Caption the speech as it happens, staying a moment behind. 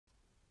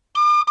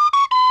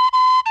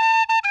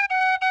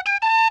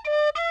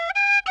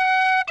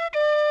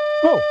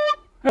Oh,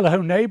 hello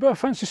neighbour,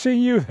 fancy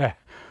seeing you there.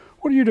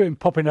 What are you doing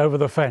popping over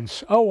the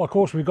fence? Oh, of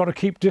course we've got to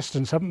keep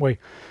distance, haven't we?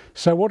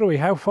 So what are we,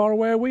 how far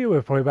away are we?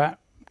 We're probably about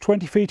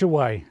 20 feet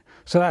away.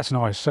 So that's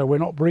nice, so we're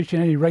not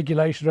breaching any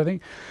regulations or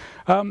anything.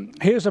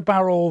 Here's a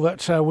barrel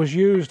that was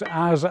used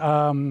as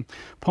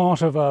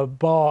part of a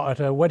bar at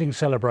a wedding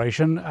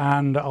celebration,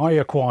 and I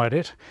acquired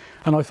it,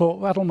 and I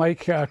thought that'll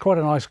make quite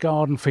a nice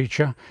garden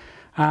feature,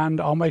 and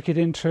I'll make it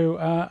into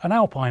an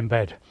alpine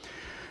bed.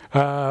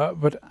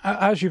 But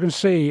as you can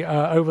see,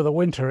 over the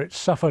winter it's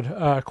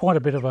suffered quite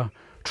a bit of a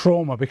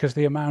trauma because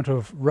the amount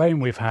of rain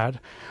we've had.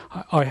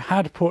 I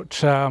had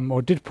put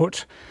or did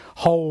put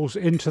holes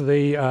into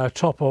the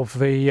top of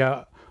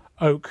the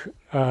oak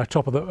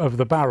top of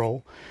the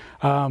barrel,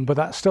 but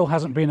that still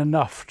hasn't been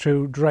enough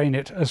to drain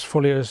it as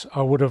fully as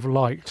I would have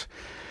liked.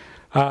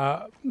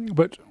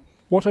 But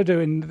what I do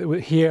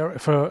here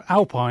for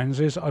alpines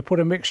is I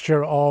put a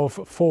mixture of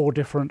 4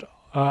 different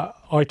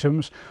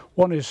items.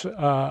 One is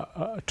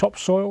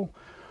topsoil,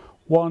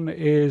 one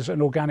is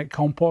an organic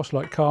compost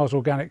like Carr's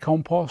organic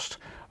compost,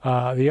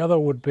 the other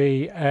would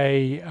be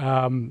a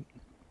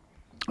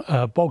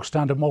bog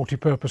standard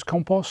multi-purpose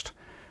compost,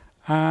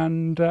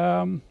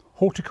 and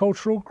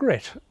horticultural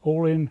grit,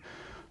 all in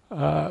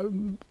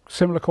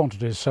similar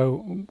quantities,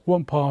 so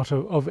 1 part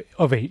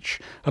of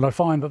each, and I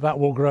find that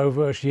will grow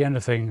virtually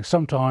anything.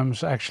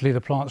 Sometimes actually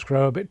the plants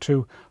grow a bit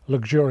too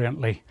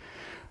luxuriantly,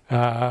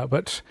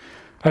 but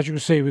as you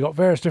can see, we've got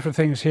various different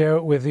things here.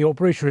 With the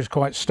arboretum is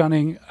quite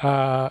stunning.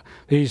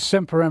 These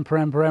semper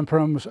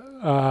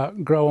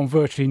grow on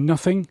virtually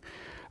nothing.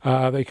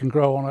 They can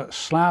grow on a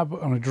slab,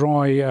 on a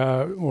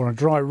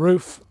dry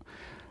roof,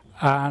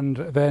 and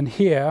then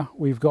here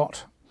we've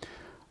got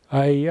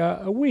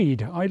a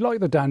weed. I like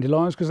the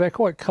dandelions because they're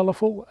quite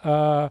colourful.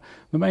 The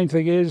main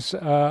thing is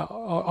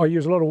I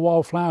use a lot of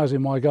wildflowers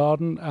in my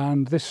garden,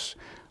 and this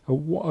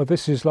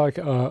is like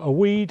a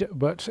weed,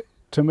 but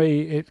to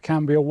me it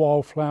can be a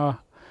wildflower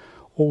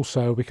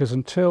also, because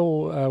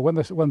until when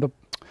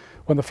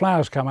the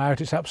flowers come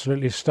out it's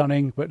absolutely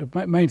stunning, but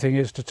the main thing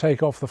is to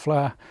take off the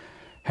flower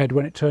head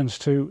when it turns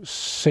to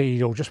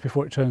seed, or just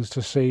before it turns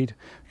to seed,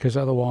 because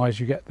otherwise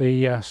you get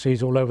the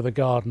seeds all over the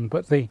garden.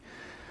 But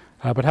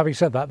having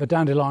said that, the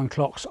dandelion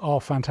clocks are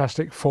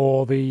fantastic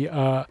for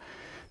the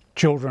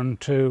children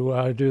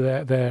to do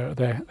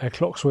their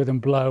clocks with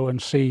and blow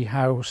and see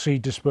how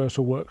seed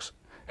dispersal works,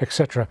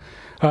 etc.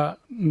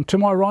 To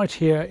my right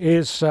here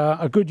is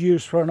a good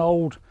use for an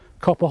old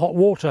copper hot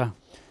water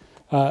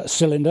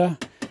cylinder,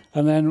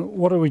 and then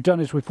what we've done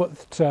is we put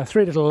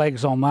 3 little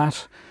legs on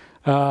that,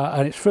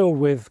 and it's filled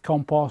with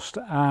compost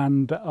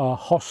and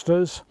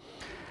hostas.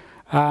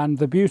 And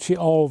the beauty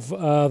of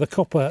the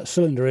copper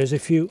cylinder is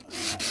if you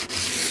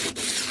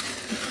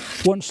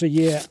once a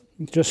year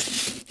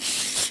just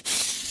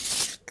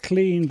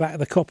clean back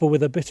the copper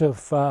with a bit of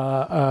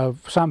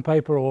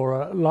sandpaper,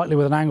 or lightly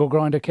with an angle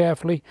grinder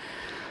carefully,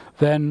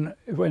 then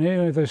when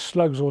any of those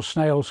slugs or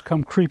snails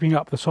come creeping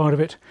up the side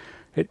of it,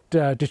 it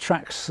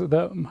detracts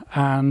them,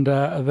 and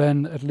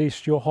then at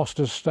least your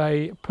hostas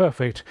stay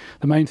perfect.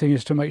 The main thing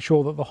is to make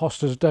sure that the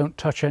hostas don't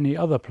touch any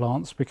other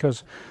plants,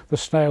 because the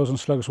snails and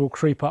slugs will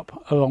creep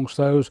up alongst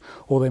those,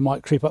 or they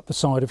might creep up the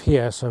side of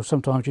here. So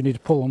sometimes you need to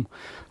pull them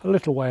a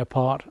little way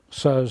apart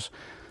so as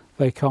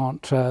they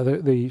can't,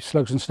 the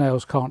slugs and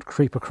snails can't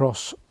creep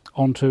across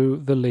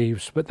onto the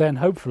leaves. But then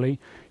hopefully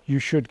you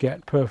should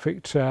get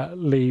perfect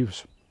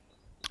leaves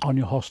on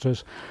your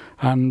hostas,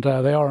 and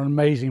they are an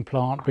amazing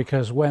plant,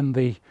 because when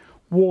the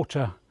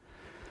water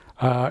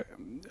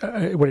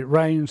when it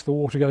rains, the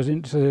water goes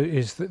into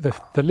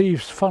the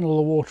leaves funnel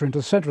the water into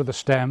the center of the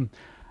stem,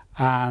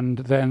 and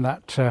then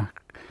that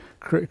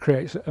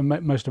creates a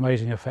most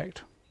amazing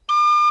effect.